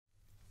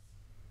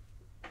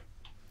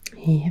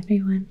Hey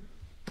everyone!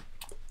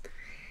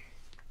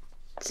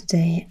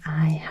 Today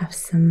I have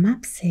some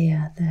maps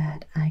here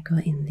that I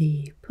got in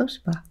the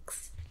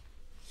postbox.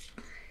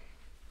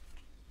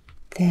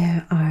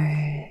 There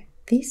are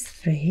these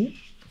three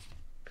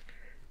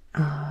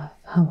of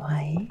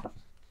Hawaii,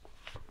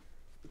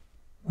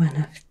 one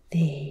of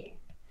the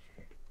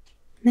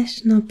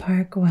national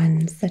park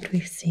ones that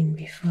we've seen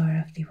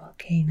before of the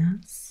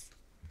volcanoes,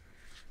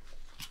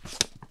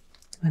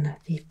 one of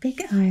the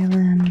big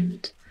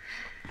island,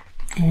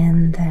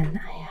 and then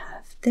I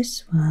have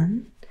this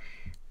one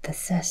that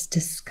says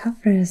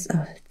Discoverers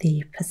of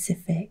the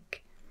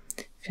Pacific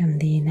from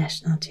the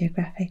National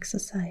Geographic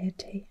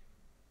Society.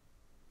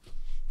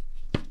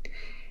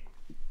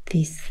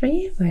 These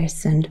three were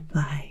sent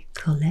by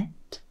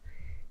Colette,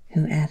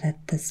 who added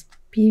this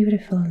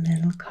beautiful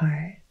little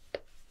card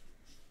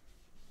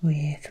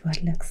with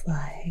what looks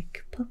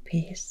like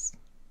poppies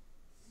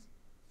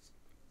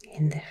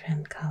in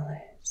different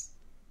colors.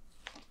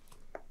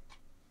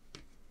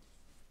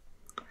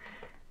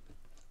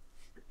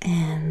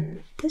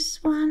 And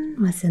this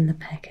one was in the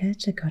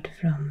package I got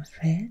from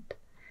Fred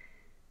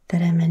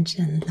that I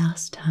mentioned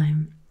last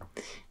time.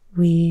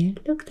 We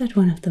looked at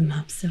one of the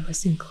maps that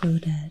was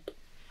included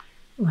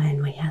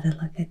when we had a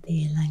look at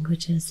the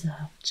languages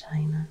of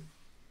China.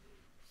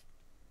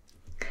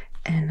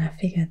 And I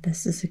figured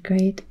this is a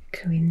great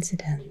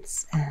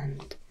coincidence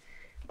and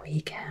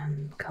we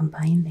can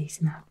combine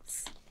these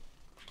maps.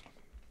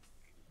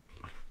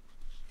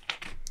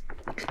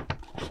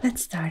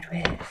 Let's start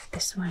with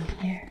this one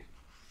here.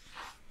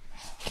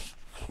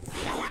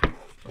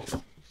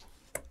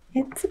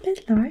 It's a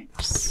bit large,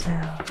 so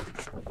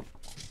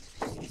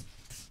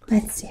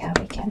let's see how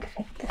we can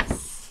fit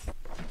this.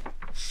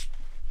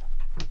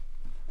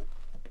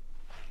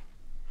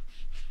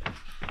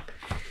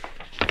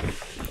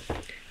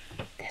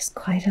 There's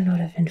quite a lot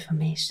of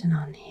information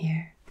on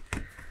here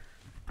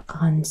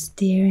on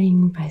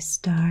steering by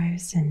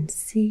stars and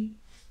sea,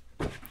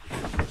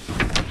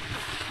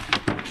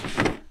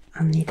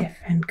 on the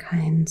different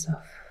kinds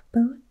of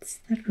boats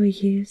that were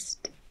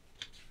used.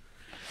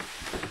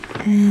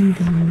 And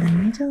in the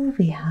middle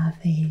we have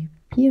a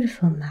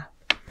beautiful map,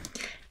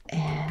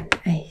 and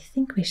I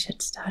think we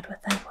should start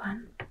with that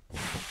one.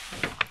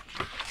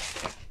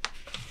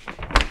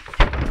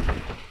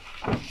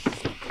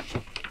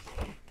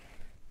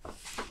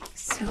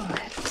 So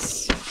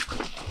let's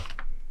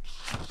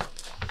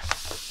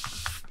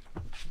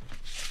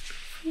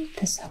fold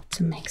this up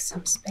to make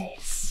some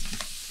space.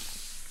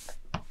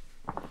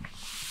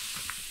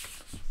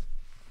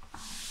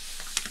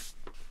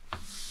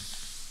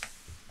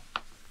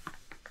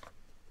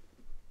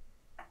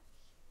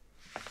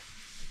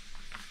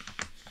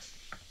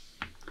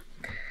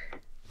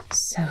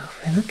 So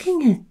we're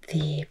looking at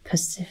the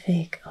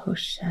Pacific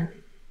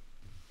Ocean.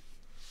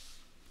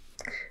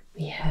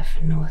 We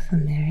have North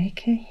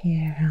America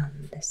here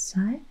on this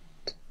side.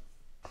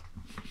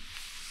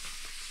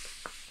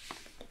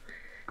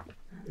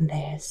 And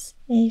there's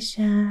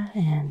Asia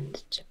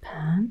and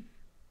Japan.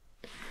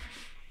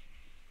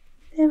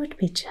 There would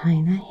be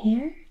China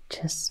here,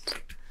 just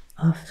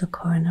off the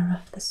corner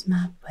of this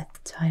map,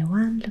 with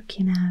Taiwan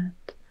looking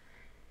out,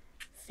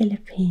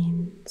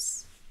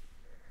 Philippines.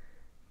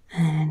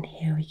 And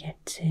here we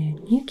get to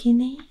New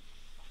Guinea,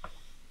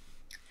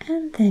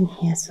 and then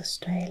here's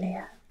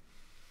Australia.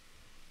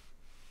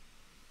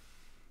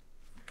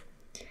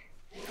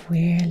 And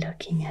we're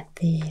looking at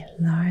the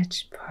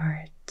large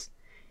part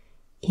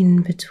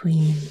in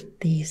between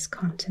these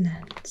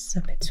continents,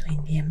 so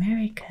between the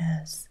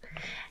Americas,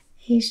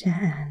 Asia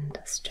and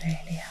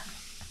Australia.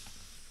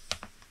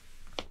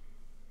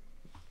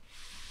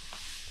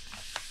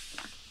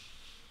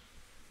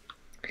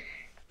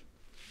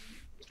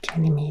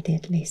 Can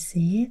immediately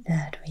see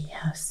that we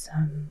have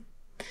some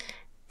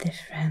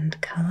different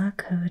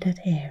color-coded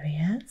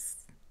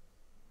areas.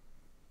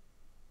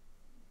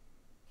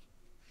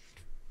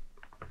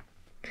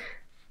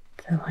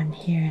 The one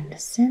here in the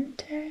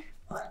center,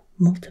 or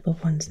multiple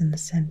ones in the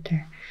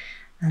center,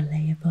 are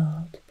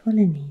labeled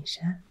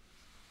Polynesia.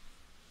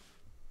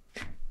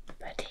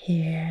 But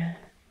here,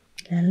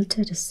 a little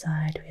to the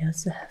side, we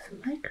also have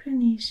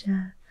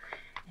Micronesia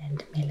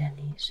and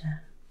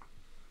Melanesia.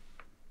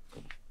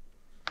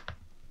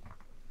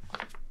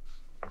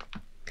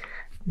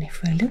 And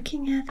if we're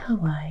looking at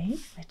Hawaii,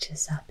 which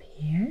is up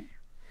here,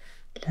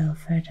 a little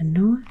further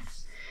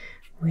north,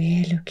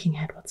 we're looking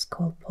at what's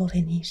called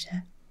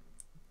Polynesia.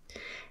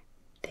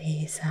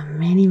 These are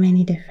many,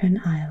 many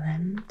different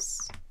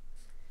islands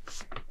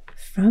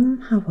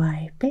from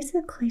Hawaii,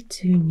 basically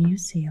to New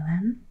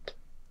Zealand,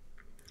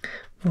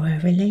 where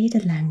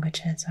related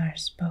languages are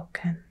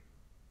spoken.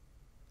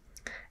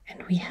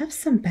 And we have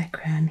some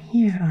background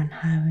here on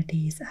how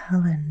these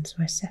islands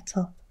were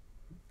settled,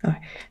 or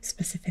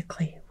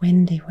specifically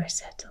when they were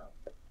settled.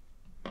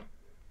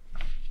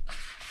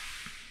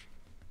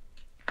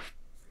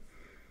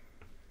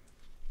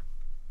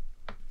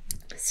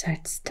 So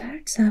it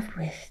starts off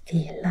with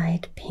the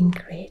light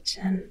pink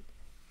region,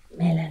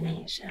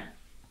 Melanesia.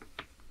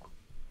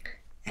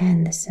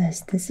 And it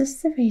says this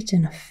is the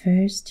region of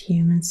first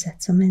human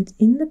settlement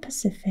in the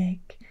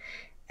Pacific,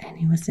 and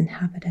it was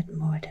inhabited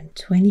more than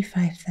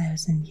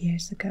 25,000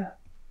 years ago.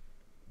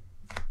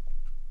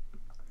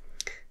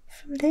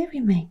 From there we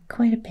make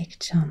quite a big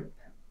jump.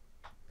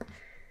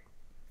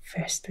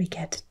 First we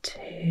get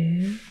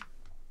to,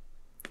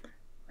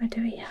 where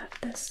do we have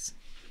this?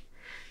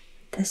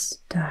 This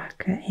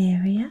darker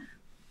area.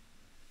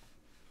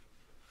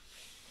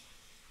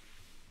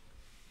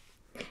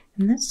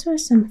 And that's where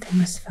something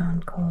was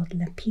found called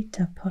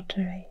Lapita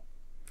pottery,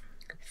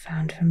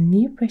 found from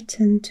New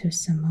Britain to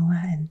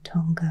Samoa and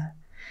Tonga,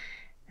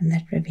 and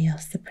that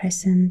reveals the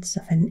presence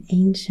of an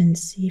ancient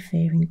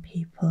seafaring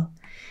people,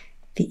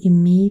 the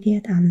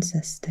immediate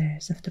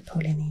ancestors of the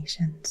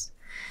Polynesians.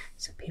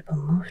 So people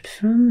moved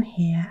from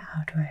here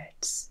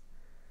outwards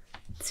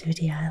to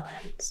the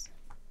islands.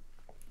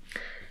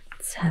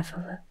 Let's have a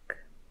look.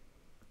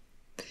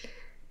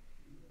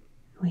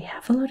 We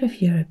have a lot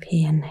of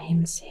European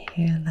names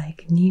here,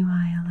 like New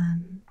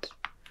Ireland,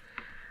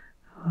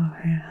 or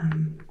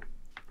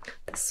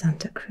the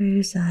Santa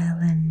Cruz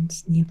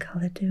Islands, New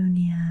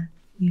Caledonia,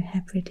 New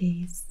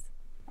Hebrides.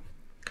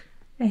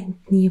 And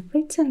New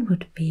Britain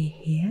would be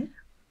here,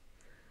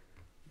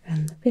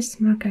 and the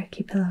Bismarck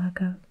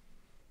Archipelago.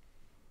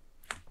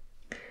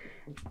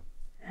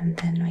 And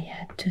then we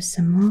head to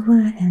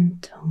Samoa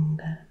and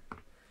Tonga.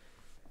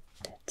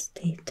 That's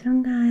the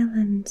Tonga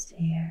Islands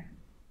here.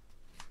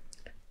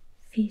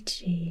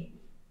 Fiji,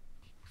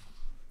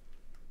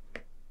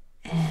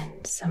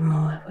 and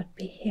Samoa would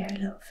be here a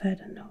little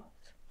further north.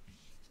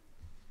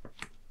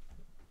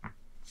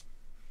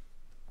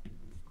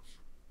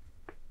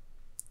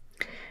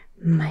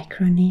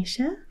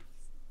 Micronesia,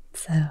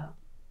 so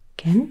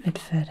again a bit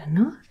further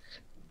north,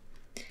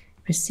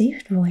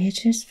 received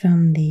voyagers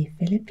from the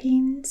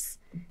Philippines,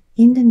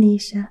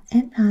 Indonesia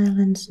and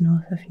islands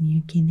north of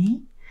New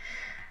Guinea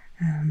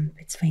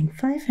between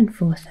 5,000 and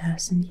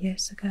 4,000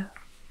 years ago.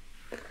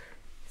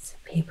 So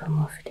people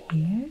moved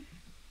here,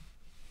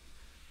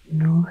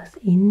 north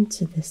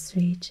into this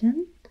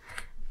region,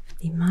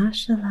 the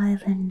Marshall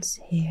Islands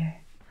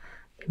here,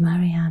 the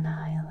Mariana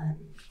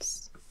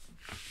Islands.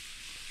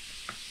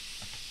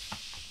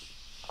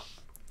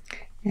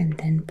 And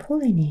then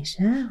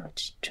Polynesia,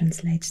 which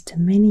translates to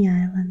many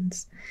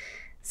islands,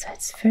 so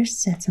its first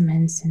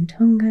settlements in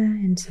Tonga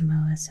and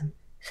Samoa some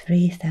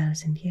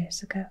 3,000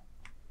 years ago.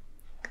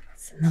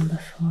 So number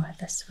 4,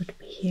 this would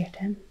be here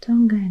then,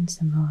 Tonga and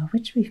Samoa,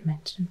 which we've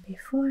mentioned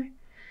before,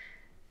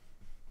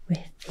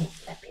 with the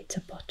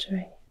Lapita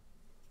pottery.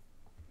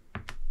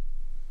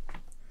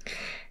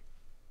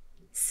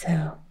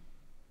 So,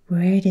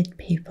 where did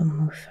people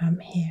move from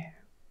here?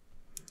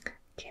 You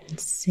can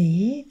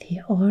see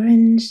the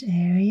orange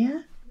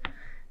area,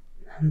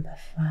 number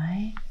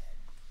 5,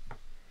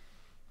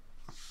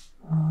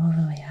 all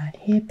the way out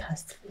here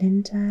past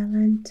Flint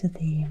Island to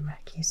the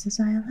Marquesas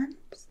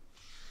Islands.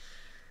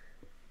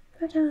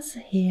 But also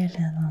here a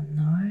little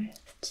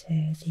north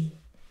to the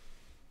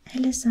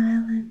Ellis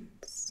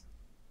Islands.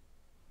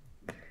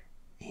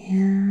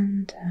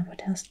 And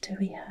what else do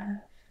we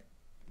have?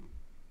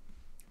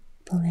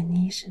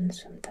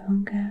 Polynesians from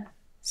Tonga.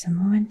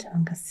 Samoa and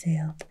Tonga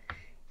sailed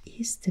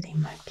east to the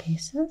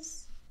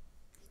Marquesas,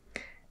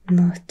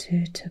 north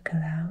to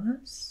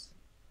Tokelaue's,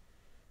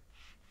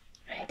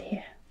 right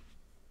here,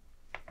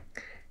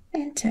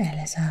 and to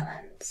Ellis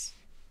Islands.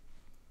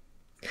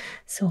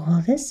 So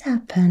all this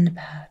happened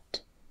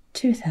about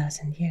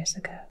 2,000 years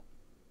ago.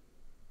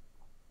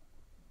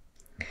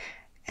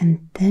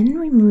 And then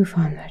we move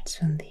onwards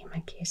from the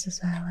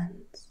Marquesas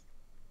Islands.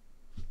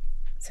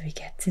 So we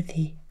get to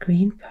the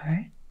green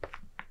part,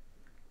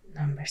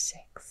 number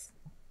 6.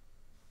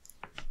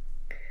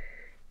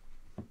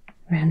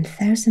 Around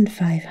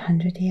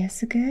 1,500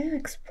 years ago,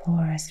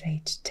 explorers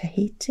reached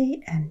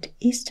Tahiti and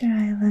Easter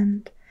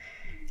Island,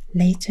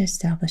 later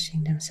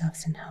establishing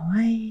themselves in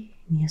Hawaii,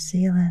 New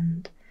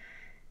Zealand,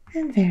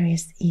 and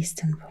various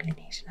eastern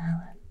Polynesian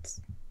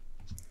islands.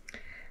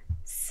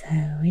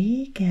 So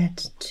we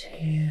get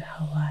to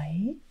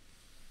Hawaii,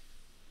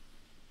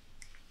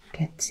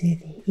 get to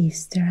the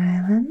Easter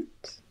Island,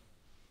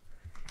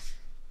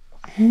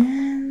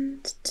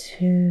 and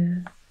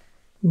to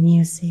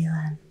New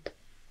Zealand,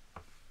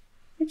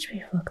 which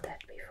we've looked at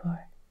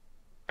before.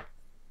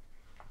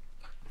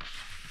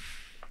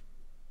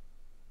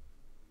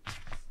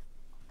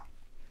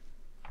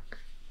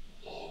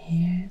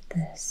 Here,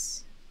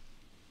 this,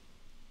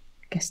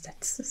 I guess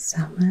that's the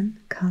salmon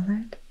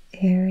colored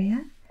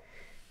area,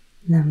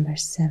 number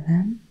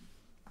 7,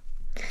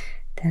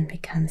 then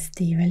becomes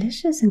the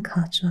religious and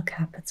cultural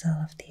capital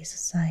of the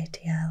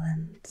Society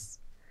Islands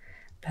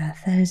about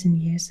 1,000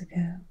 years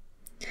ago.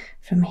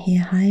 From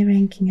here,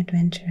 high-ranking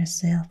adventurers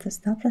sailed to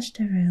establish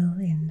their rule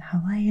in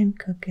Hawaiian,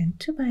 Cook and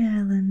Tubai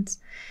Islands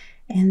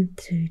and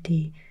to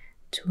the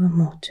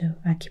Tuamotu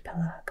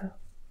Archipelago.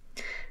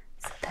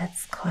 So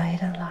that's quite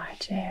a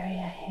large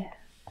area here.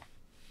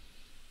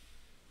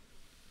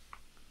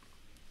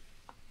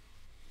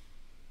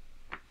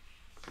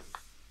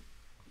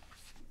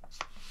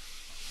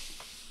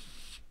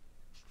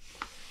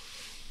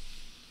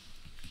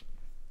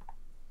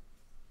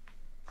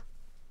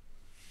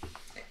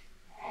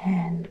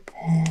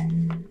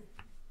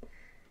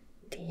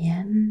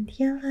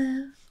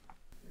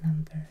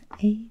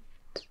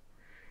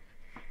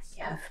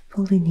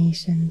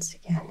 Polynesians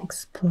again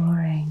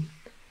exploring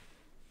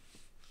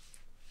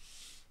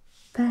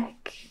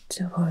back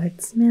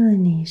towards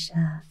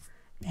Melanesia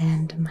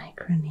and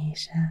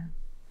Micronesia.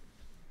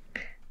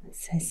 It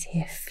says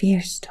here,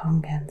 fierce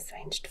Tongans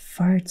ranged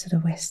far to the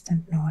west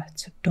and north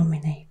to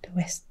dominate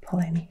West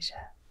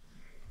Polynesia.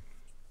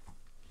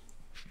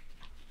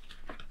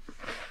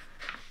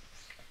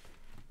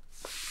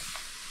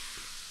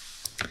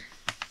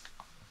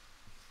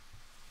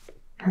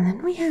 And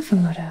then we have a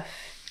lot of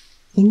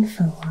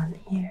info on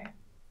here.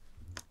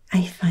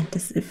 I find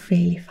this a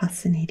really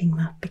fascinating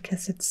map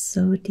because it's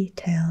so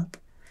detailed.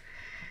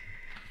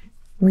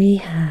 We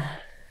have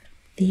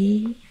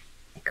the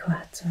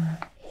equator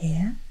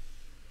here.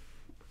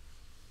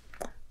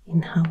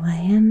 In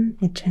Hawaiian,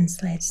 it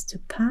translates to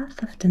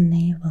path of the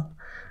navel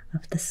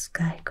of the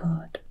sky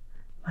god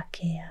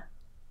Wakea.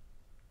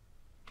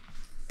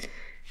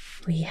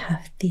 We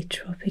have the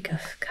Tropic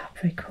of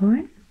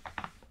Capricorn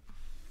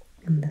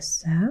in the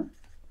south,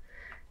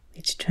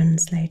 which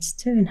translates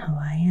to, in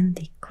Hawaiian,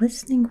 the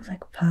glistening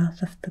black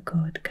path of the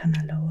god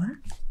Kanaloa.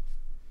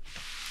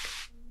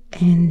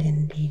 And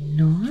in the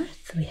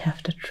north, we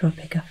have the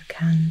Tropic of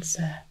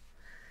Cancer,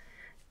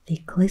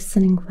 the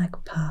glistening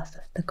black path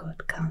of the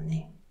god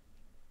Kane.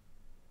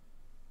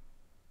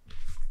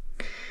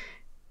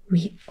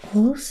 We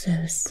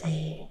also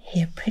see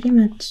here pretty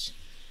much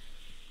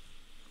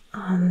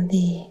on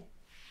the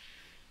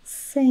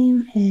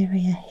same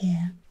area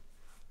here,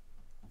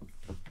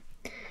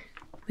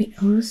 we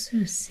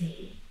also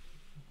see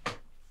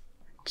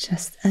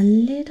just a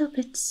little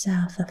bit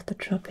south of the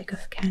Tropic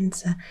of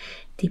Cancer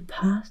the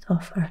path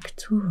of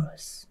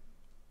Arcturus,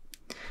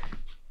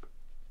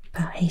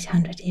 about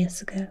 800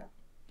 years ago.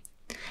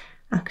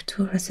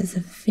 Arcturus is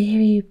a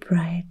very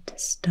bright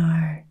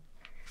star,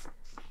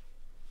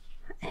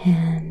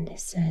 and it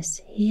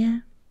says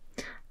here,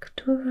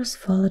 Arcturus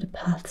followed a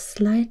path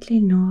slightly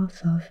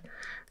north of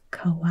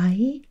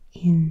Kauai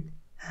in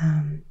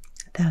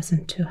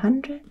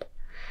 1200,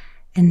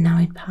 and now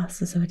it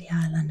passes over the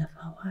island of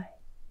Hawaii.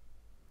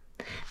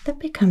 That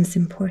becomes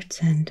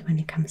important when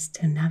it comes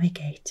to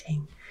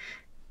navigating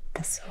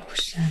this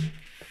ocean.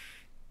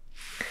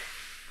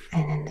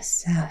 And in the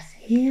south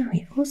here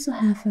we also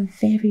have a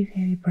very,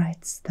 very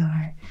bright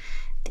star,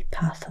 the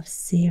path of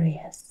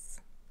Sirius.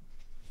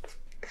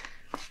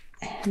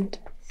 And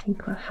I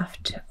think we'll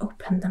have to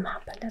open them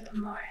up a little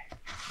more.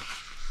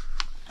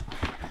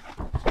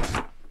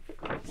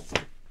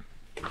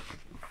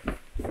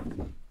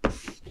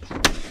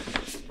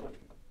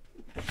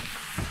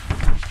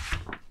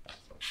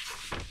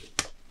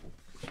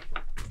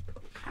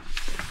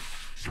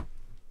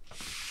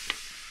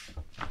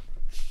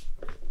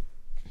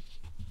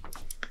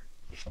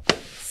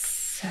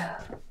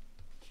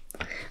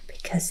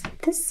 Because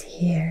this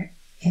here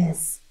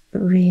is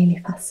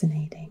really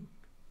fascinating.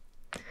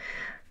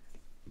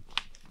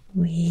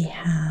 We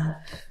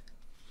have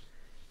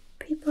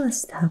people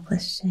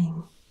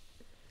establishing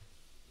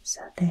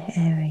their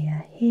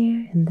area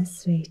here in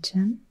this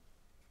region.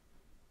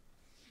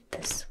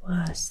 This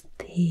was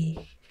the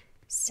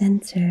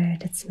center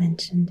that's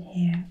mentioned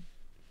here,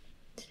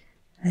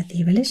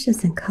 the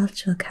religious and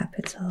cultural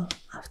capital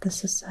of the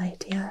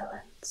Society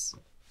Islands,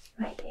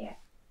 right here.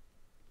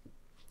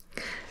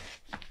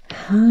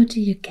 How do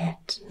you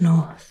get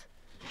north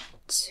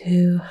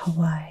to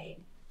Hawaii?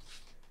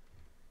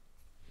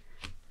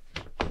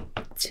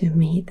 To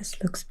me,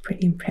 this looks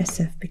pretty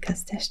impressive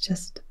because there's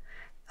just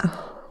a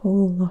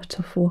whole lot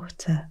of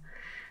water,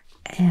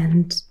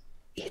 and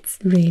it's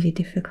really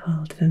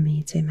difficult for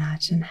me to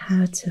imagine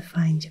how to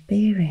find your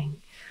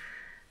bearing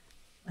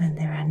when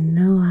there are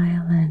no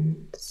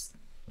islands,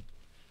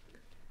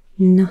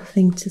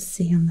 nothing to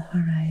see on the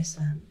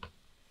horizon.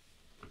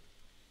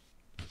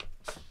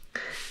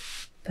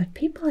 But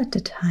people at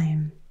the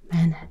time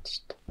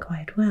managed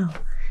quite well,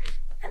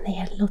 and they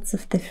had lots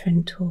of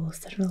different tools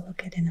that we'll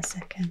look at in a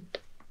second.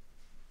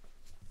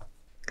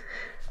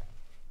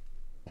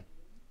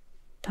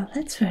 But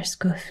let's first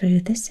go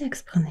through this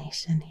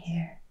explanation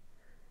here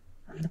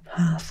on the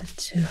path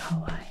to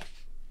Hawaii.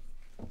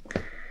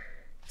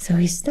 So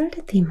we start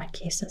at the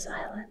Marquesas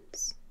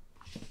Islands.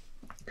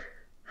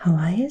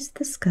 Hawaii is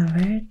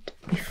discovered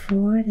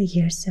before the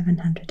year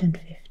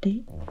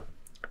 750,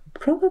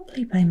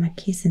 probably by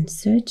Marquesans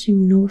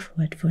searching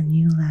northward for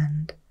new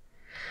land.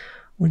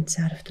 Once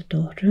out of the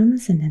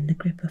doldrums and in the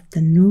grip of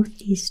the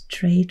northeast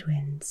trade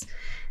winds,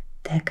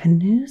 their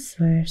canoes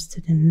veered to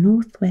the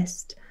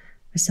northwest,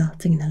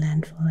 resulting in a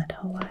landfall at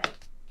Hawaii.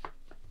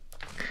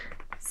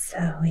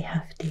 So we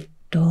have the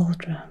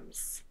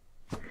doldrums.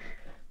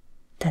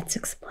 That's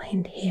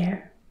explained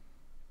here.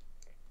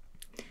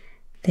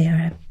 They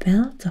are a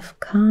belt of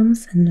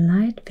calms and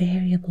light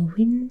variable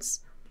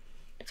winds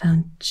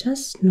found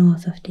just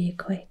north of the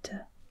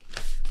equator.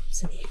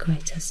 So the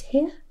equator is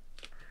here,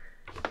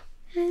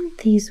 and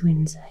these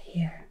winds are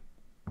here.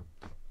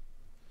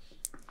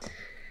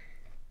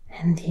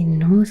 And the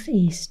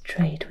northeast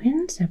trade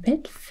winds are a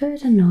bit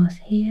further north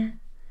here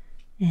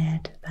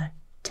at about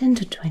 10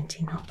 to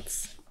 20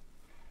 knots.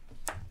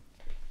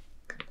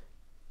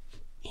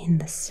 In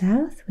the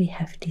south, we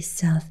have the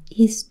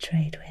southeast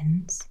trade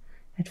winds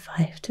at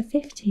 5 to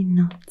 15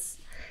 knots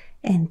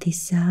and the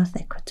south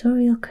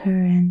equatorial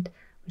current,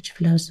 which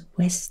flows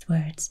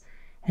westwards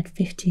at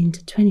 15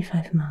 to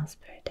 25 miles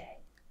per day.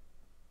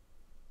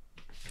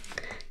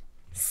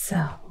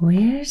 So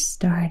we're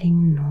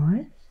starting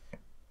north.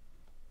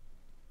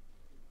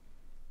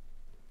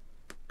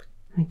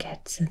 We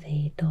get to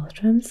the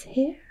doldrums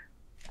here,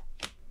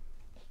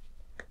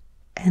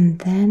 and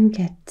then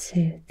get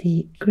to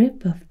the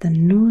grip of the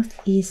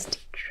northeast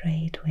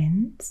trade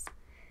winds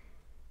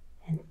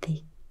and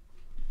the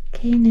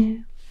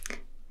canoe,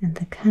 and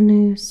the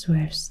canoe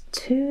swerves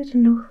to the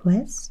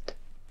northwest.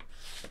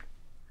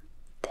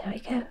 There we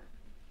go,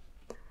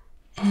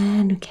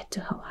 and we get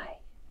to Hawaii.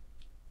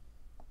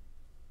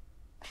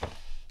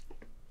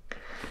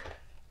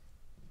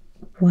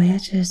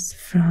 Voyages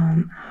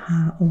from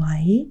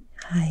Hawaii,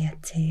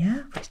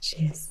 Haiatea, which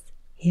is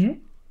here,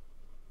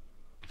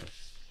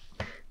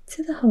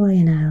 to the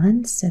Hawaiian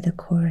Islands set a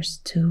course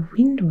to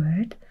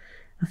windward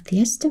of the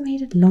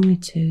estimated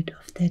longitude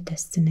of their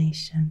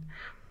destination.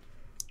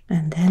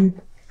 And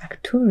then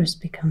Arcturus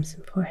becomes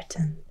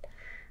important.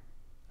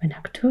 When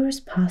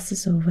Arcturus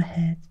passes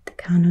overhead, the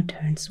canoe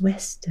turns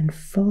west and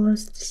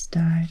follows the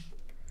star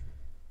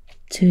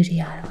to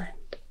the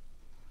island.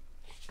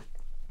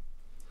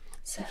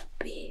 So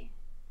we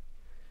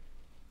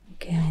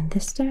go in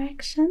this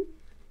direction.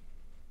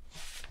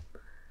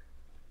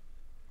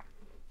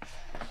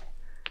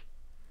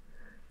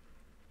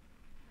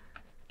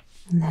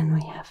 And then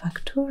we have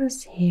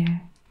Arcturus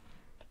here,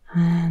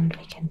 and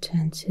we can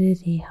turn to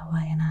the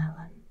Hawaiian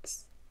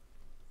Islands.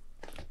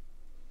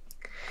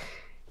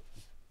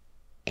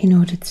 In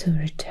order to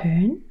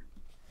return,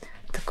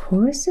 the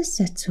course is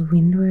set to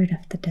windward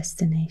of the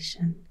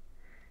destination.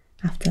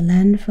 After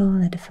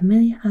landfall at a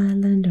familiar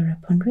island or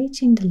upon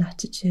reaching the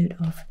latitude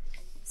of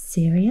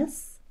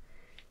Sirius,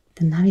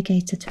 the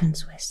navigator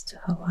turns west to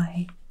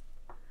Hawaii.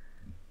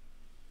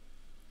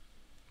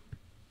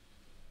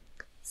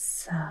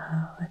 So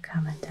we're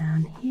coming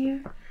down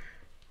here,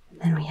 and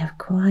then we have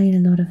quite a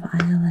lot of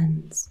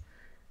islands.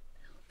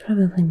 That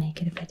will probably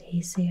make it a bit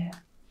easier.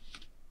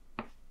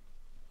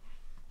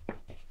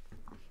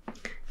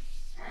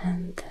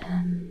 And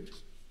then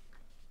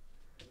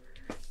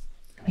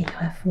we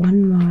have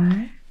one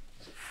more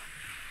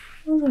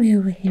all the way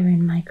over here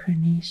in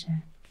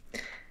Micronesia,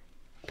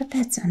 but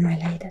that's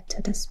unrelated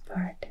to this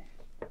part.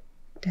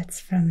 That's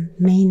from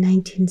May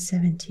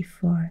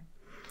 1974.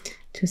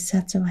 Two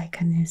Satawai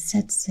canoes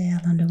set sail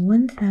on the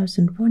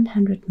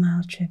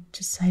 1,100-mile trip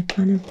to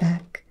Saipan and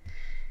back,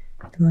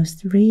 the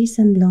most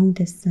recent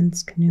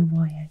long-distance canoe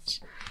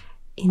voyage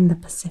in the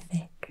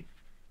Pacific.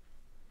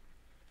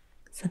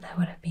 So that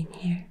would have been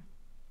here.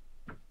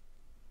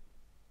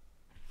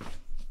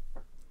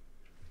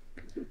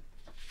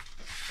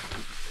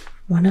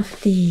 One of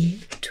the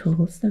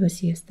tools that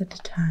was used at the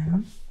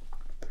time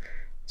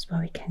is what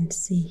we can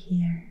see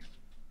here.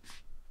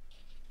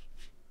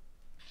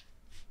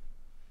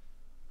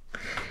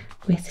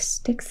 With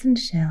sticks and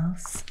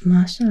shells,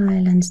 Marshall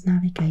Islands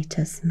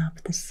navigators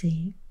map the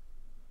sea.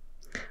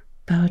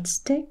 Boat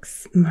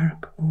sticks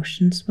mark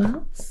ocean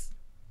swells,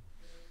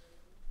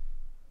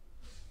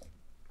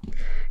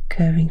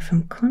 curving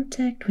from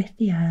contact with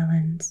the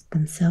islands,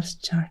 themselves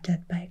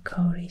charted by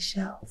cowrie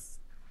shells.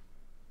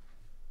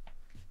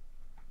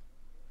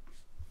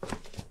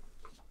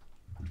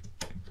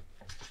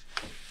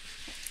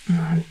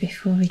 And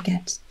before we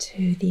get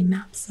to the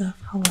maps of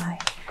Hawaii,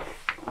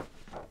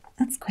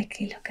 let's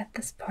quickly look at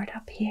this part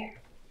up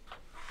here.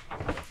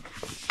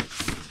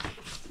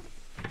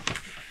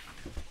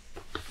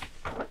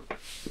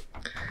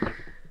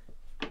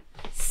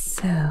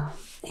 So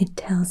it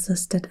tells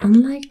us that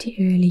unlike the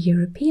early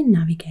European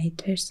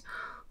navigators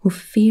who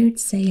feared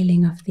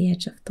sailing off the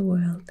edge of the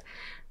world,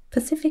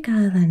 Pacific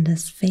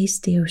Islanders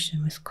faced the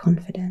ocean with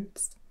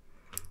confidence.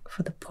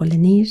 For the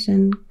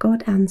Polynesian,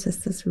 god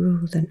ancestors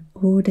ruled an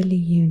orderly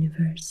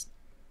universe.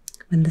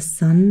 When the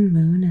sun,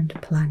 moon, and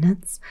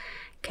planets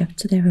kept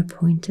to their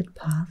appointed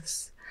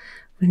paths,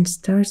 when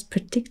stars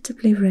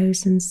predictably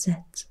rose and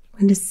set,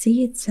 when the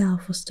sea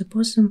itself was the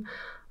bosom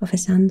of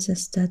his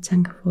ancestor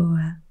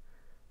Tangaroa,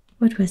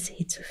 what was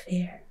he to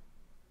fear?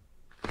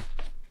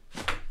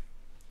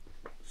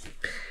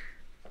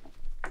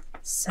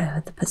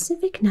 So the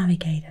Pacific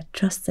navigator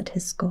trusted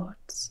his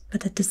gods,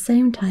 but at the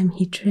same time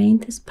he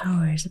trained his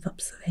powers of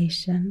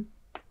observation.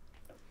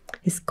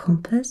 His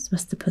compass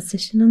was the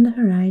position on the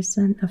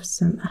horizon of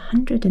some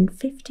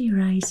 150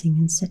 rising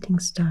and setting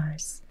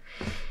stars.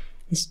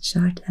 His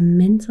chart a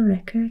mental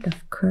record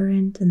of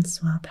current and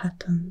swell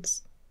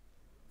patterns.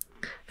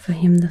 For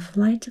him the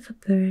flight of a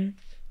bird,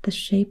 the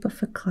shape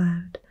of a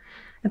cloud,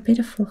 a bit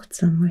of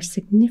flotsam were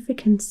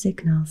significant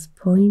signals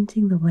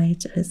pointing the way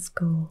to his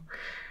goal,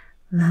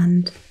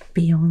 land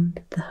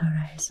beyond the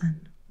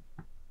horizon.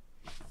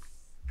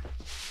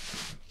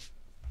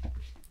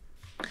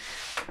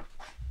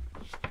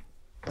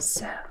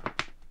 So,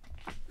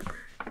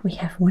 we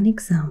have one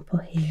example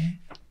here.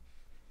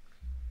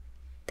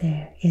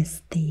 There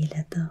is the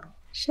little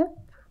ship,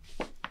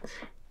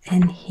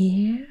 And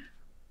here,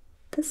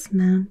 this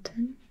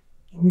mountain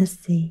in the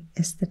sea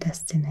is the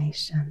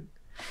destination.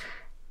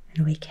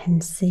 And we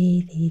can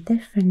see the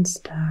different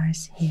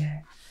stars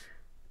here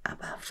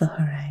above the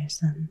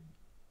horizon.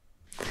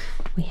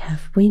 We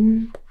have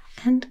wind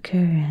and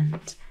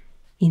current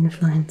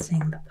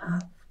influencing the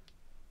path.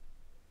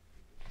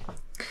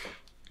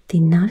 The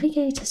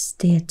navigator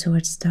steered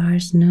towards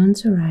stars known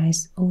to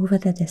rise over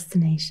the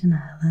destination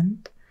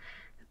island,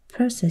 a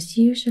process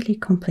usually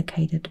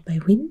complicated by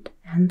wind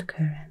and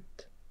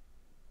current.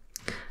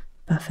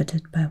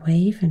 Buffeted by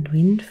wave and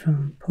wind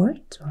from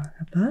port or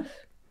above,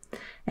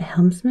 a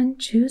helmsman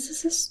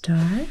chooses a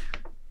star,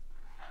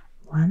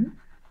 1,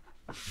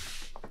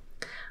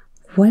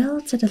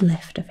 well to the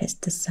left of his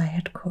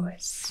desired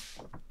course.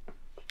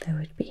 That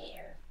would be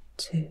here,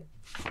 2.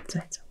 So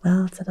it's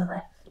well to the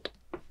left.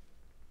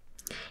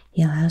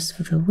 He allows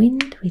for the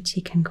wind, which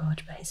he can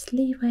gauge by his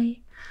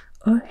leeway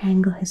or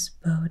angle his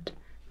boat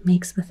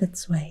makes with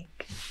its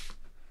wake.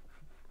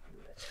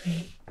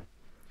 3.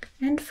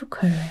 And for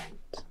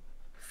current,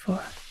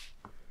 4.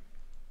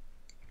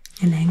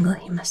 An angle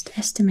he must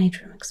estimate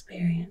from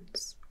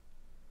experience.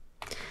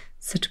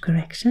 Such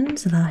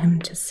corrections allow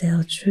him to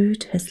sail true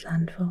to his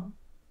landfall.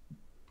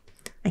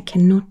 I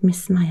cannot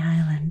miss my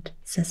island,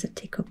 says a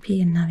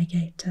Ticopian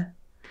navigator.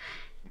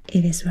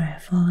 It is where I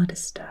follow the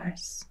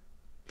stars.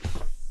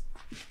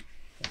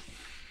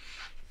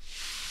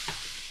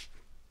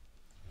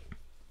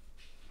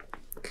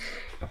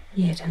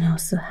 You then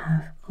also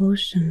have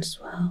ocean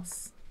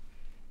swells,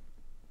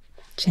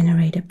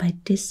 generated by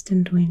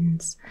distant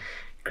winds.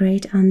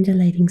 Great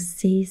undulating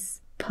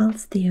seas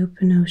pulse the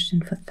open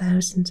ocean for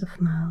thousands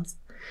of miles,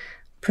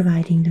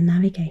 providing the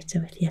navigator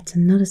with yet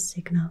another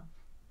signal.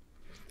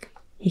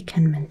 He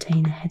can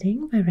maintain a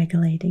heading by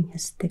regulating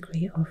his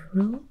degree of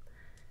roll,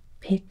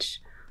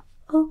 pitch,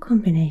 or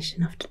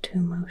combination of the two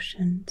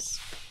motions,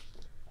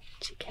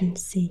 which you can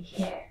see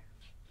here.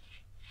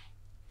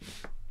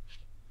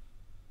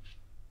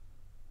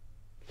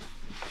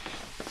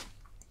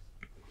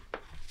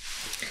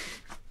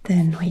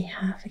 Then we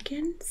have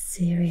again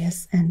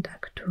Sirius and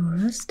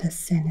Arcturus, the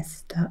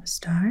zenith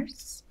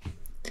stars,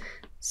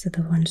 so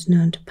the ones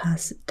known to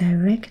pass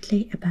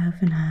directly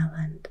above an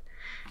island,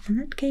 and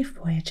that gave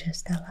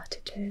voyagers their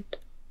latitude.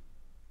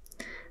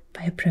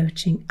 By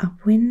approaching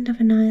upwind of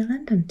an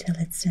island until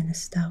its zenith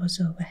star was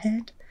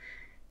overhead,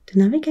 the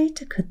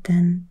navigator could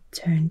then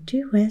turn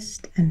due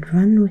west and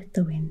run with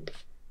the wind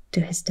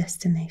to his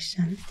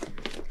destination,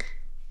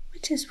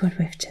 which is what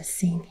we've just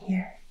seen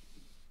here.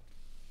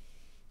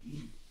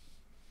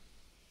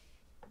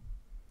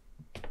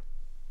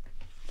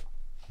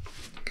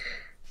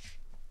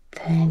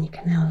 Then you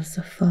can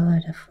also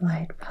follow the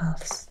flight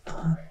paths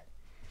of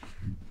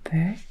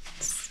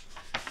birds.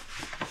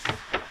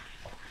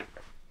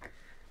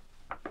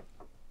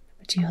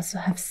 But you also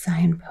have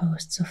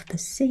signposts of the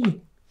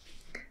sea.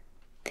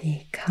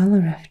 The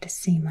color of the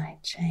sea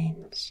might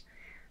change.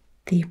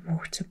 The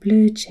water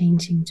blue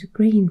changing to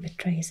green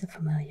betrays a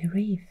familiar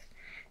reef,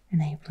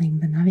 enabling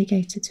the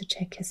navigator to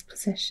check his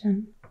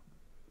position.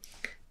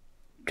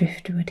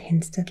 Driftwood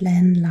hints that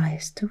land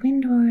lies to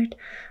windward,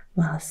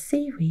 while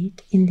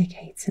seaweed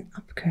indicates an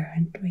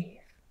upcurrent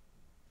reef.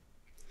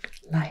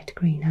 Light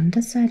green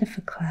underside of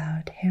a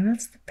cloud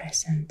heralds the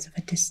presence of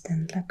a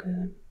distant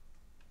lagoon.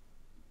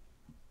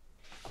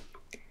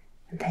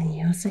 And then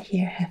you also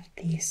here have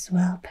these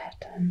swell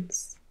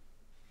patterns.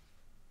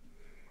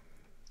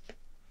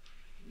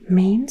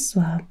 Main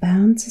swell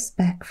bounces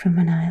back from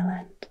an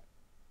island,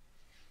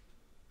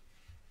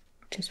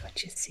 which is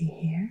what you see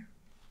here,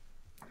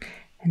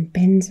 and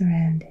bends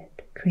around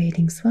it,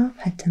 creating swell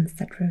patterns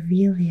that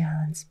reveal the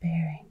island's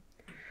bearing.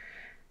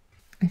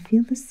 I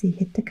feel the sea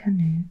hit the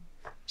canoe,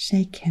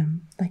 shake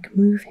him, like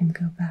move him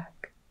go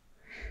back,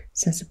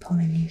 says a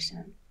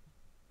Polynesian.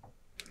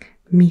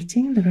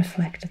 Meeting the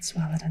reflected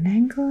swell at an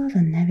angle,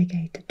 the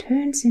navigator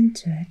turns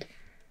into it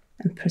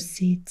and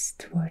proceeds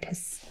toward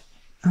his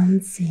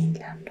unseen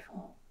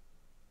landfall.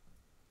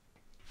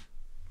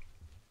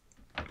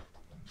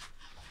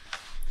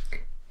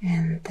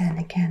 And then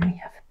again we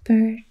have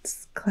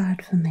birds,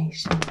 cloud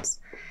formations,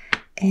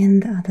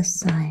 and other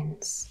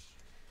signs.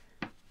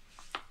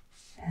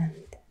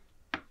 And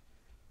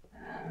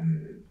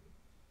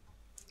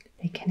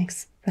they can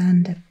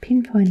expand a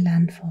pinpoint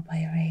landfall by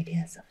a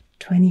radius of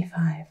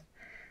 25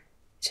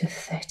 to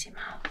 30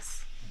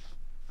 miles.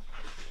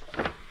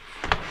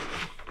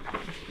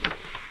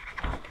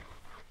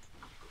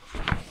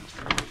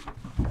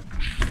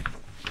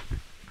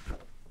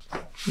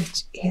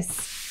 Which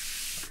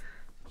is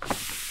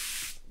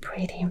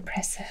pretty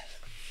impressive.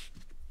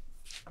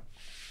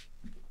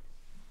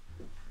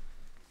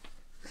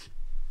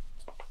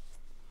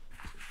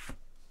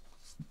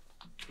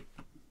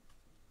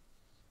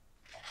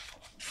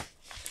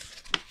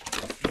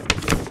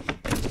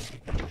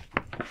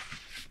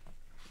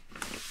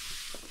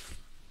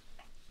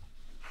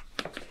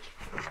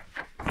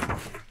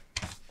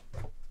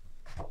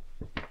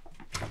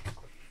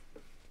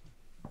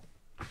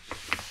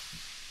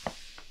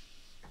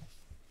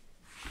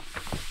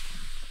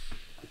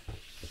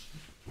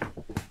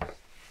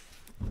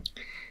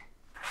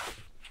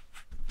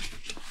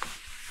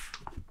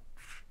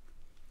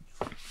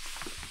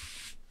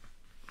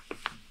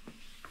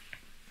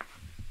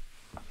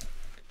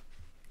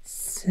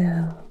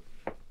 So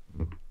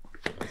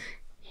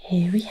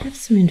here we have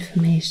some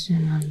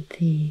information on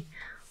the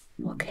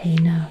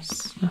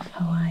volcanoes of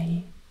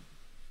Hawaii.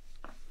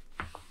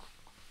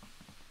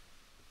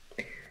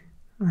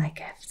 Like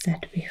I've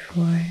said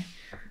before,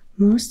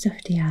 most of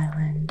the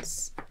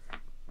islands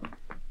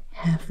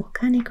have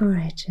volcanic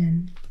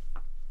origin.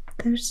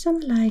 There's some,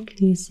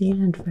 like New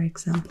Zealand, for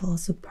example,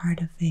 also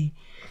part of a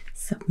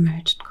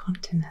submerged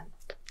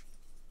continent.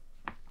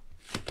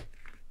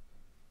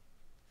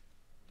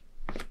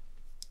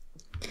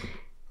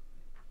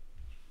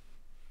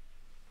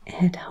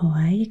 At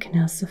Hawaii, you can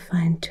also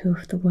find two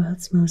of the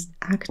world's most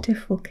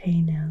active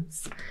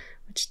volcanoes,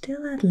 which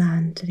still add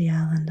land to the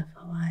island of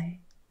Hawaii.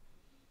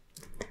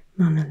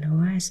 Mauna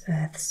Loa is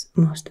Earth's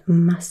most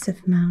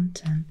massive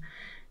mountain,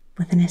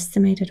 with an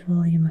estimated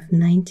volume of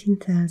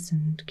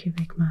 19,000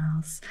 cubic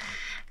miles.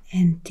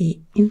 And the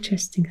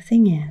interesting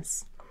thing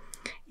is,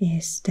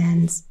 it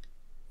stands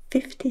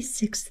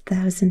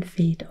 56,000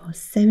 feet or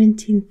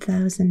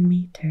 17,000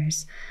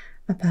 meters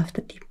above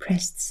the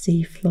depressed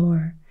sea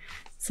floor.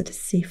 So the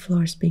sea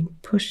floor is being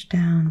pushed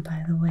down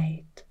by the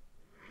weight.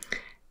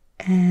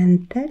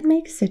 And that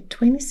makes it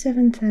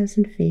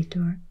 27,000 feet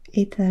or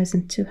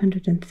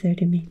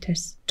 8,230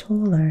 meters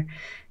taller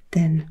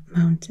than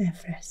Mount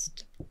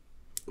Everest.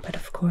 But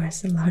of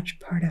course, a large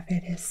part of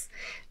it is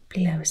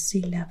below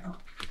sea level.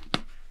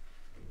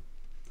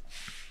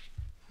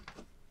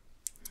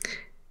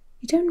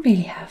 You don't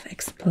really have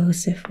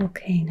explosive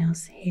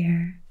volcanoes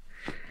here,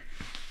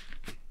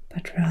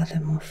 but rather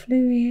more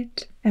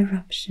fluid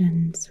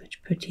eruptions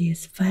which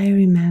produce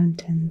fiery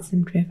mountains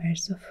and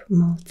rivers of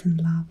molten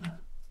lava.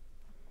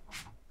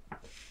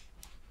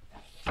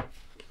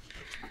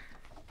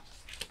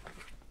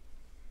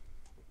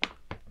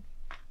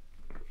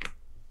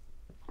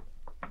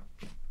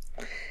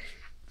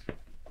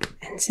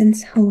 And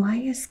since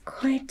Hawaii is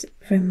quite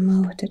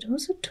remote, it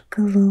also took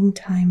a long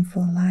time for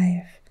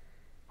life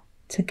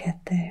to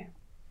get there.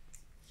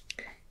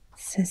 It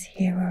says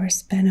here, over a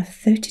span of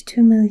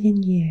 32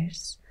 million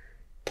years,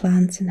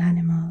 plants and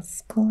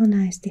animals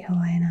colonized the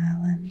Hawaiian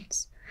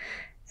Islands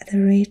at a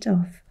rate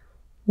of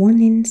one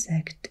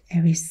insect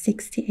every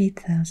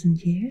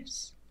 68,000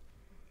 years,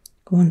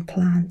 one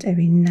plant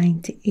every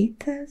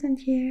 98,000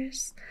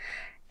 years,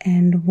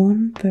 and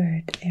one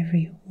bird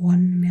every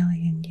 1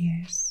 million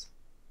years.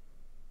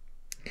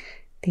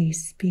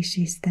 These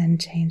species then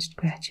changed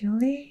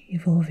gradually,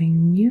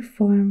 evolving new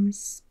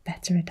forms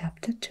better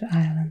adapted to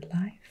island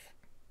life.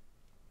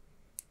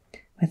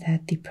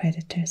 Without the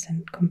predators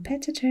and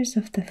competitors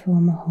of the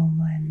former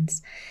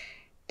homelands,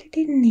 they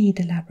didn't need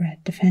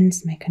elaborate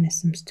defense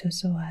mechanisms to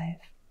survive.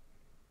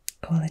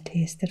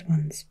 Qualities that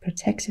once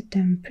protected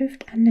them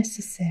proved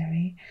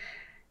unnecessary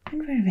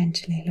and were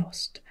eventually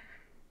lost.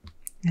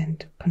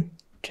 And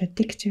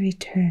contradictory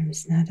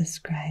terms now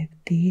describe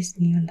these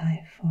new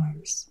life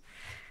forms.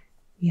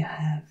 You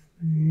have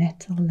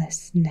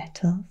nettleless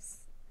nettles,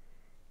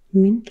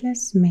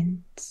 mintless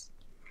mints,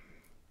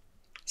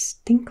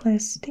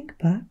 stinkless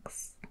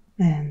stinkbugs,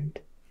 and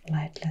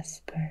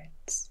flightless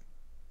birds.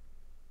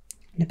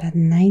 And about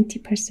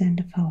 90%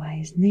 of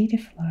Hawaii's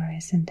native flora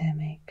is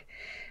endemic,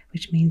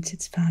 which means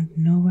it's found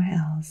nowhere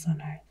else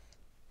on Earth.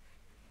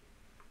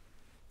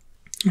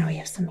 Now we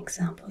have some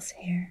examples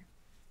here.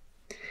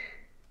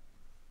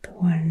 The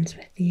ones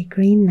with the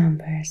green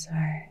numbers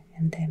are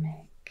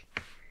endemic.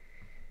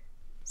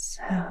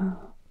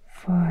 So,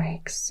 for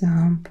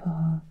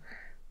example,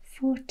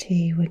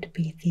 40 would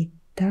be the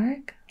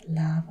dark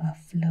lava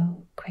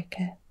flow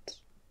cricket.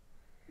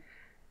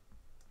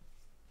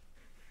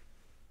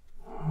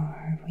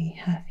 Or we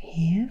have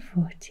here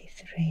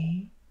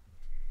 43.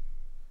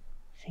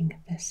 I think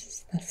this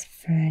is this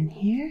fern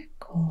here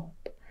called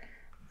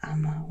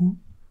Amau.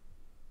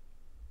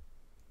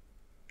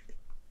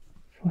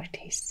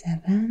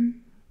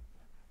 47.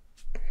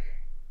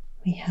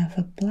 We have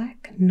a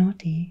black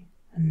noddy,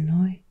 a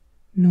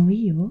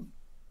noiu.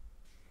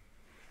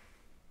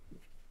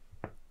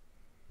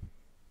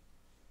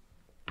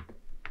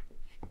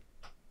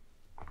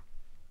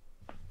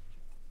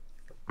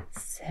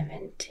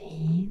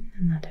 17,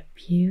 another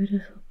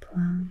beautiful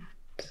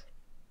plant.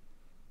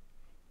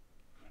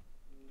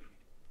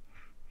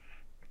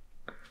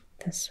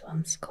 This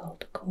one's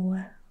called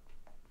koa.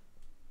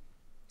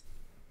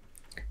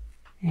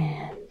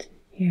 And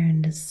here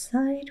on the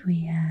side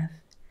we have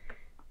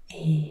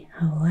a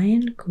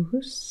Hawaiian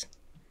goose,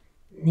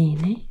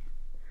 Nene,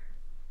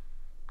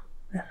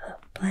 with a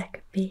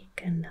black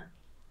beak and a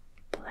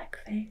black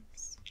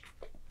face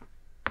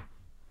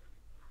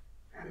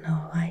and a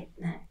white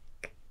neck.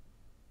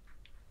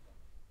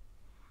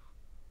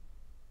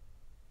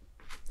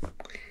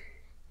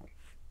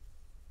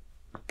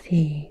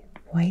 The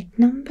white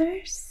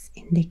numbers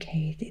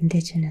indicate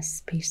indigenous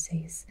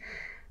species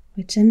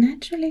which are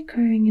naturally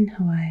occurring in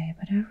Hawaii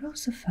but are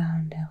also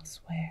found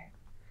elsewhere,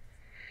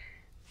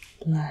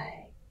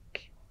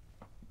 like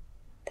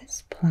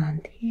this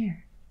plant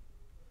here.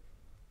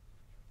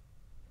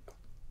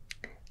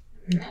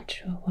 I'm not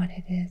sure what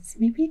it is.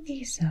 Maybe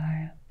these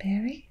are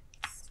berries.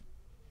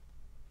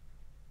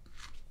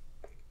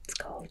 It's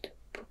called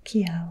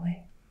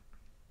Kiawe.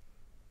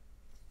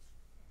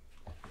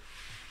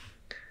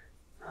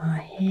 Oh,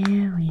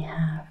 here we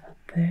have a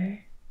bird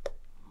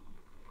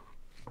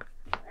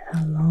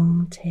with a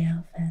long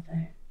tail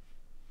feather,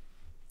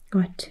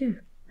 or two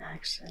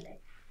actually.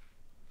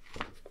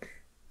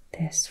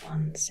 This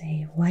one's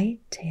a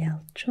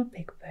white-tailed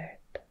tropic bird.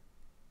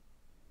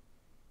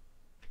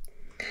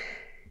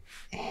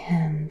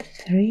 And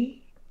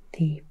three,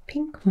 the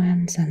pink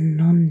ones are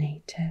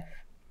non-native,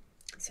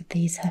 so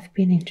these have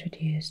been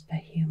introduced by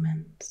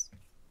humans.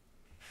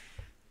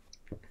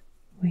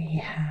 We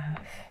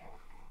have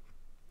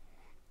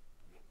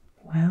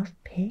wild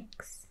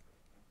pigs.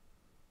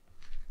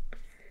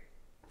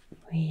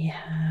 We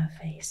have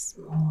a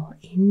small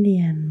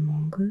Indian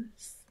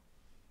mongoose.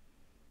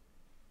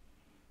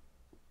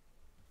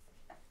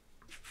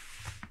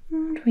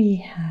 And we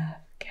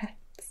have cats.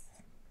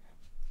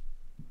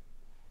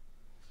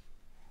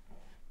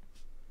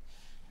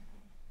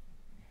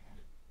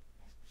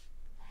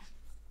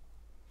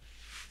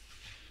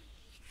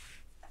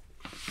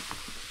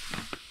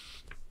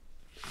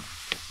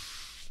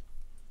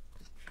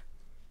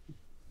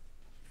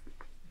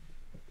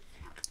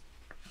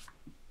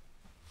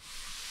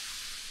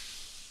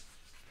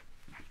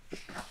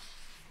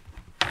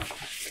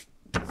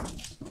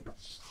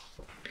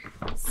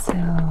 So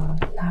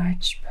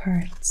large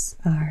parts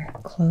are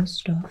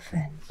closed off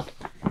and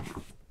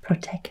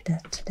protected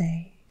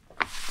today.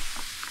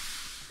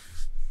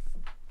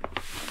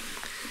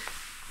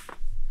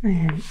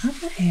 And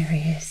other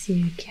areas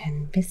you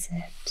can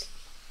visit,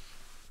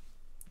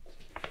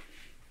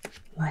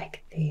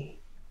 like the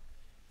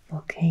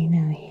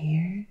volcano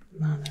here,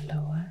 Mauna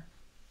Loa.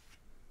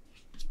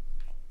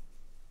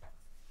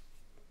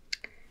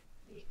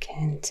 You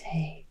can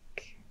take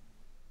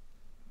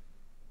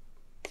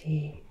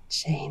the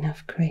Chain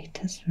of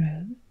Craters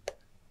Road.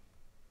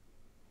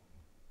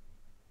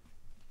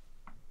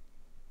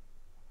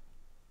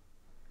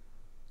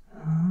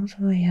 All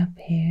the way up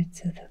here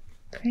to the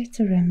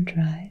Crater Rim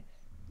Drive.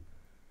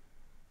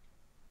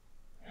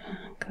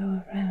 And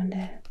go around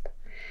it.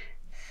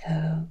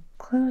 So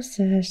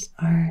closures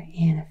are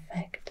in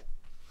effect,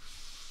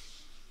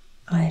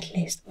 or at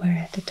least were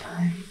at the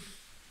time.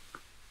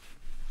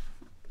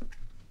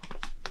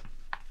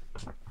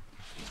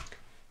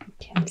 You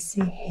can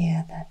see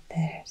here that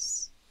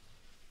there's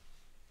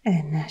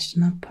a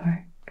national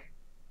park.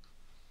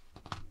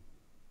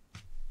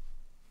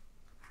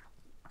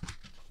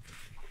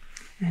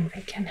 And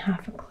we can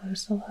have a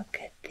closer look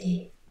at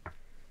the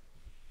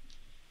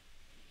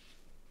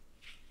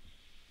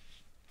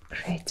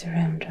Crater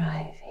Rim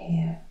Drive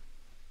here.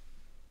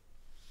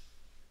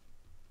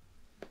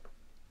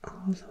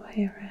 All the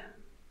way around.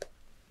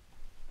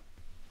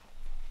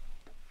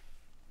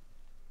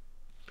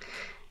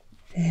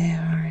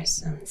 There are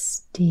some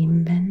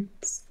steam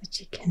vents that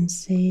you can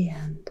see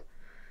and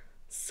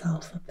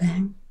sulfur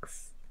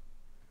banks,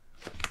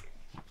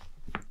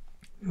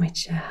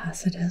 which are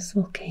hazardous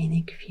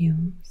volcanic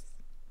fumes.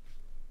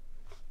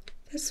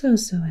 There's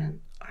also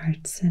an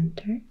art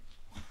center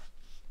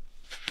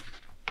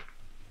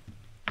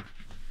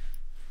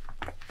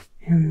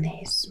and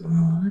a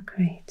smaller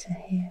crater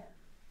here.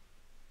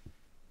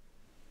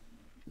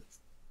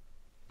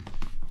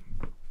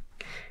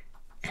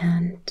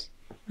 And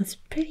what's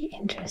pretty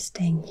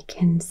interesting, you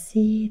can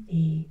see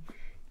the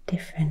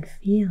different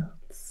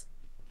fields,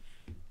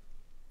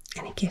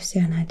 and it gives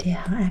you an idea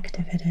how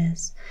active it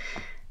is.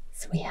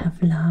 So we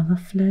have lava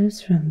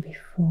flows from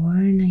before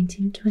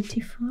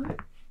 1924.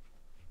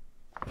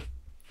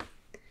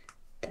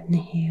 Then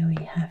here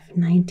we have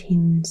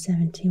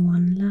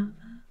 1971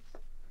 lava.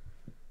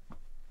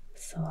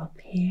 So up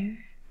here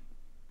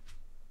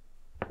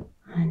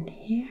and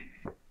here.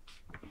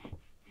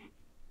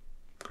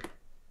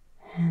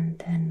 And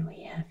then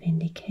we have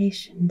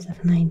indications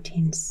of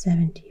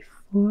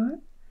 1974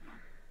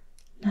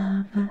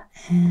 lava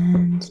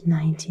and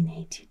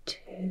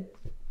 1982.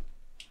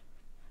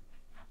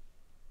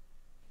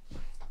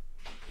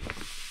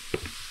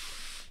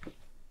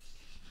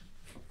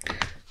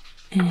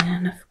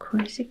 And of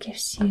course it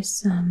gives you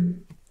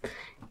some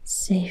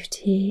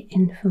safety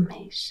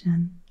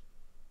information.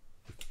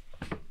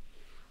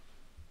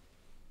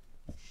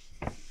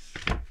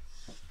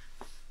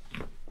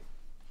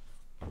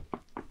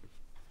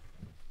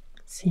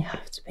 So you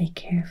have to be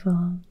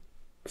careful,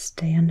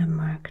 stay on the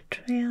marked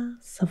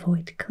trails,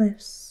 avoid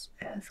cliffs,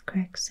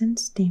 earthquakes and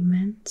steam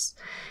vents.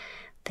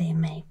 They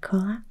may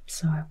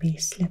collapse or be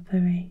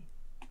slippery.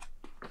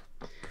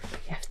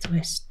 You have to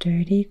wear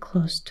sturdy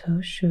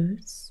closed-toe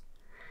shoes.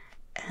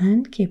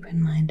 And keep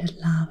in mind that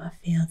lava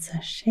fields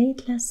are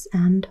shadeless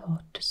and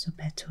hot, so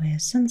better wear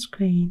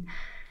sunscreen,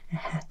 a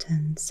hat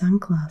and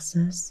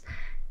sunglasses,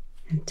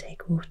 and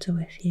take water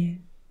with you.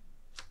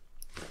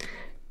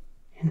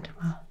 And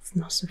well, it's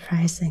not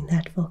surprising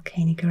that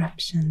volcanic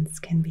eruptions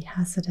can be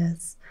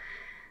hazardous,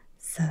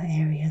 so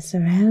areas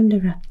around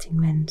erupting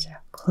vents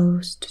are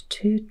closed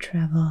to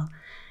travel,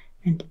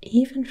 and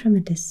even from a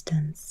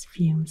distance,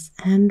 fumes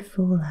and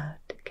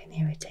fallout can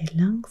irritate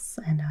lungs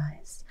and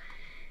eyes.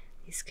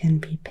 These can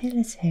be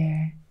pillis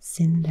hair,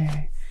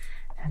 cinder,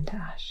 and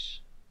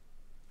ash.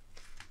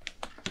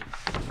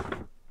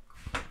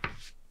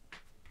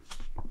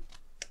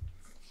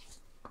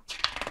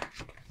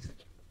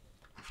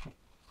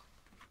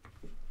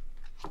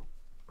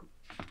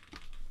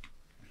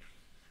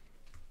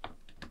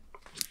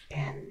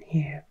 Again,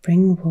 here,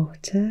 bring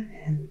water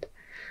and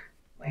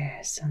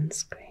wear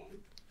sunscreen.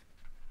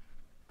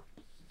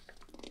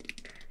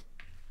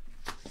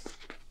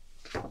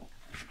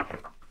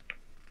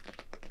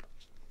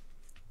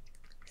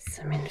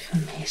 Some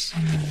information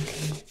on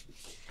the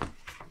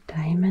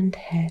Diamond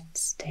Head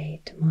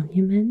State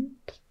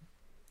Monument,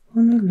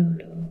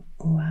 Honolulu,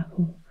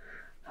 Oahu,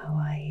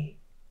 Hawaii.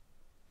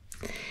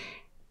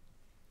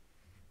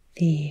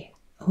 The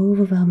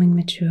overwhelming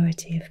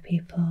majority of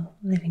people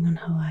living on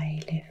Hawaii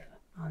live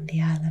on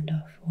the island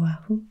of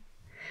Oahu,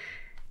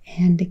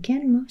 and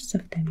again most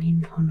of them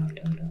in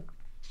Honolulu.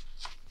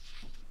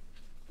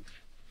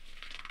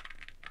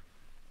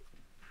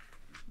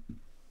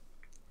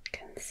 You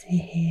can see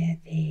here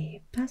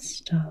the bus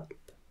stop,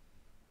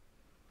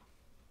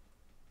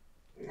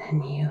 and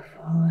then you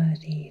follow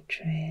the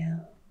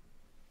trail.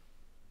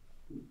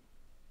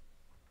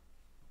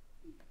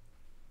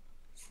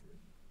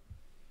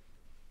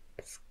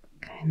 It's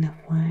kind of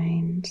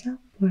winds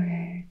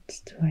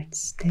upwards towards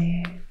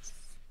stairs,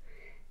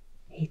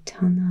 a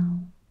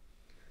tunnel,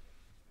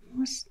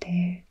 more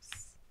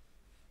stairs,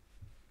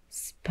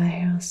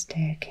 spiral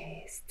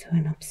staircase to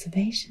an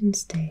observation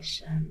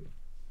station.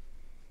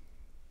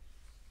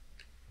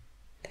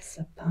 There's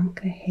a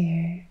bunker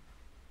here.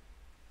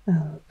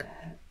 Oh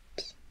good.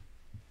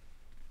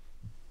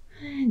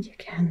 And you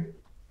can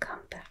come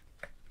back.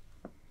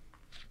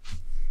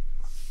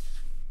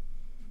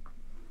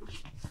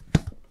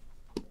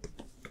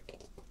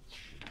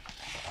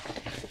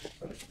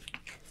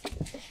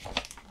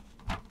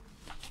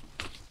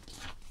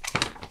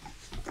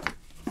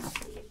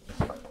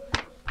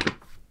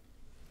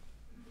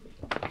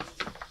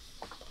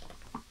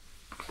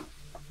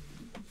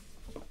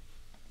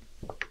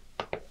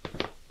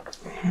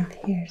 And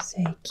here's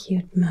a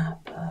cute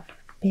map of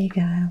Big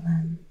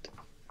Island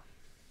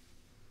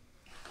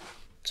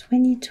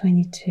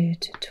 2022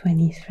 to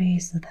 23,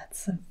 so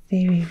that's a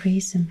very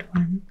recent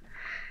one,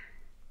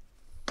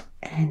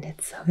 and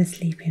it's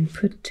obviously been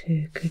put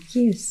to good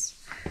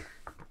use.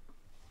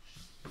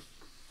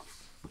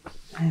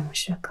 I'm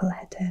sure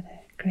Colette had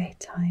a great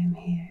time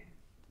here.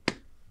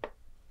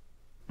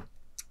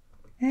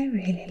 I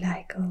really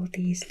like all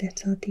these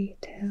little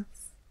details.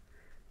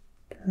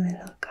 The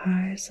little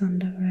cars on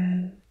the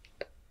road,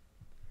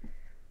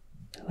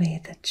 the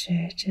way the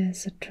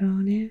churches are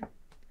drawn in,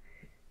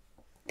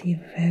 the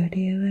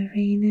rodeo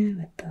arena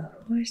with the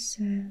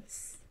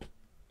horses,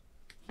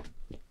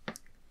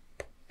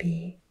 the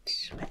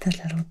beach with a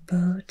little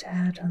boat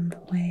out on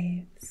the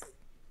waves,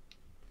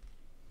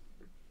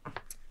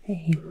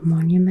 a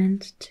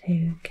monument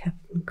to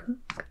Captain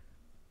Cook.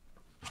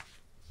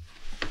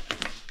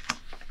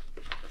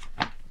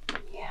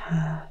 You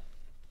have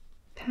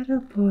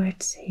paddle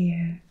boards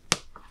here.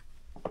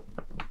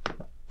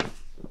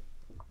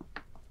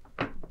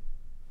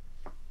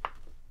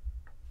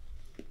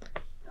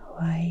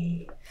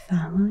 Hawaii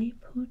family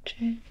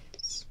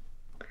portraits.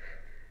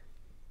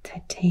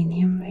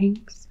 Titanium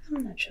rings.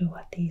 I'm not sure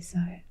what these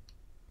are.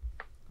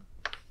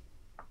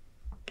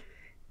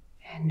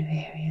 And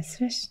various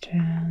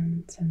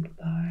restaurants and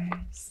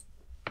bars,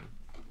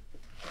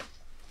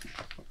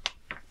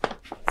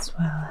 as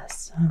well as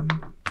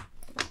some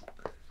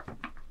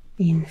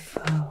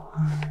info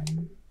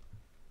on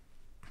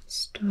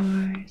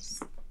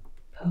stores,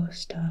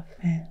 post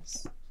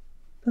office,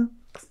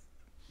 books.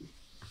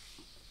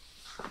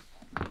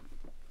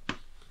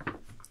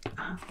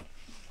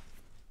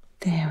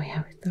 There we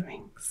have the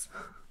rings.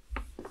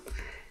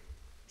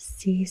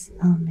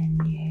 Seasonal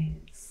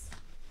menus,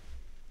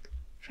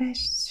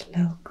 fresh,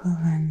 local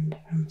and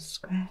from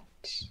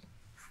scratch.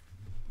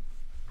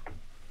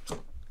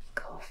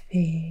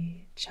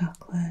 Coffee,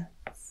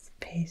 chocolates,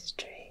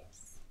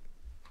 pastries.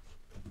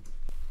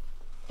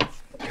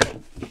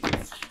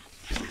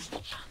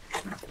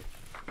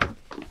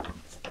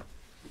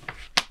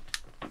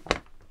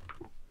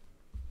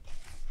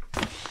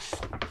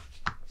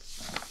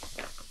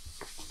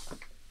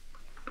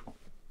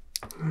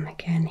 And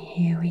again,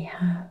 here we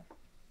have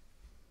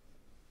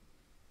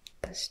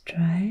this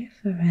drive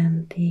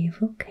around the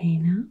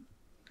volcano.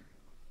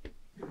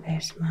 And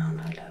there's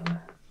Mauna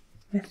Loa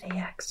with the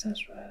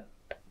access road,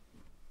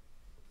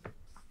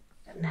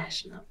 the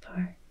national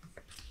park.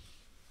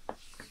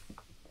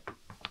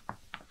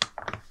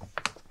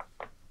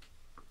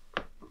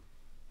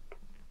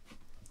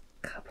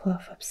 Couple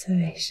of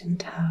observation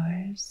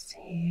towers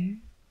here.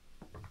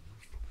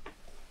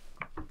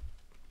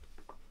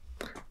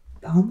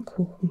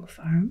 Baumkuchen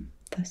farm,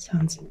 that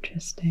sounds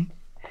interesting.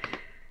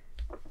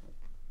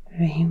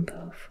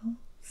 Rainbow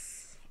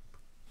Falls,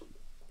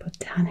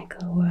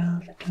 Botanical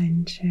World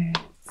Adventures.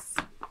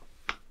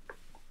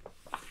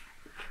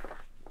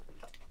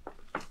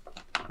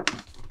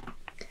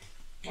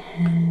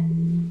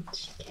 And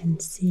you can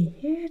see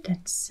here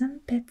that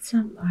some bits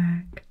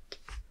unmarked.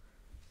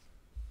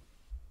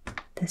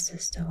 This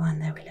is the one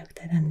that we looked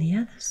at on the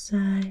other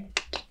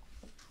side.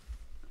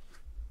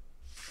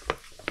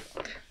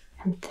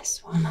 And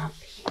this one up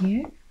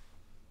here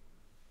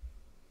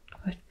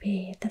would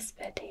be this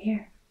bit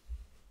here,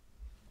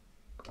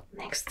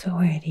 next to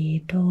where the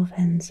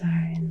dolphins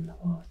are in the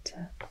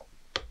water.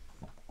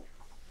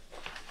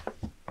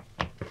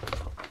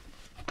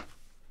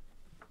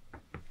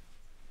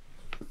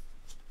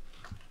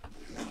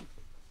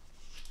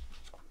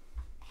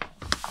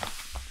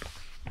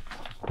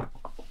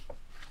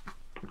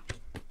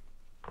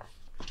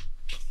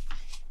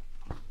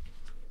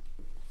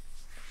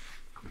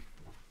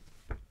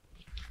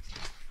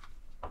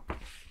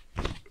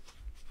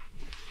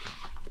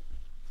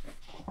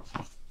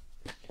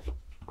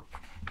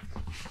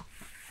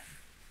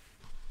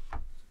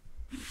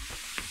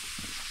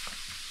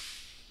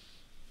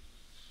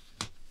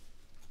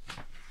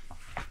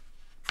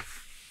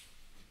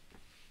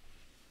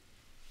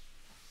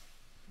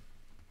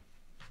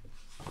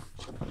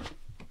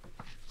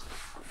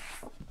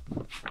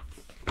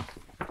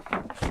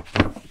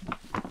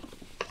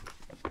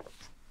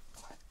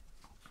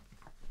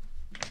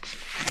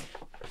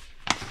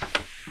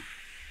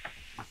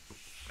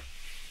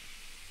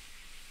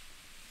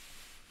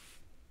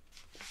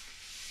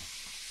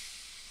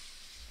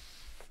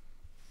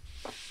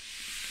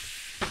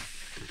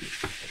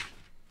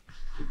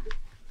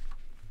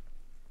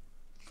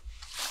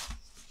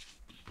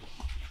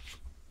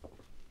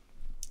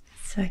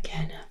 So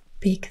again, a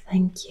big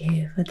thank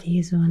you for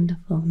these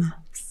wonderful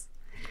maps,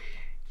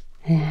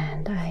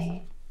 and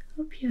I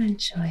hope you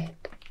enjoyed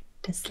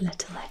this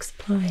little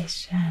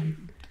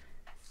exploration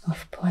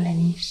of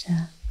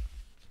Polynesia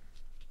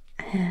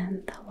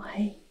and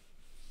Hawaii.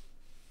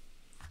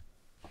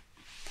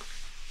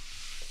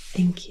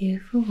 Thank you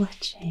for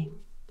watching,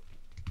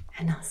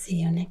 and I'll see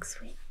you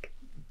next week.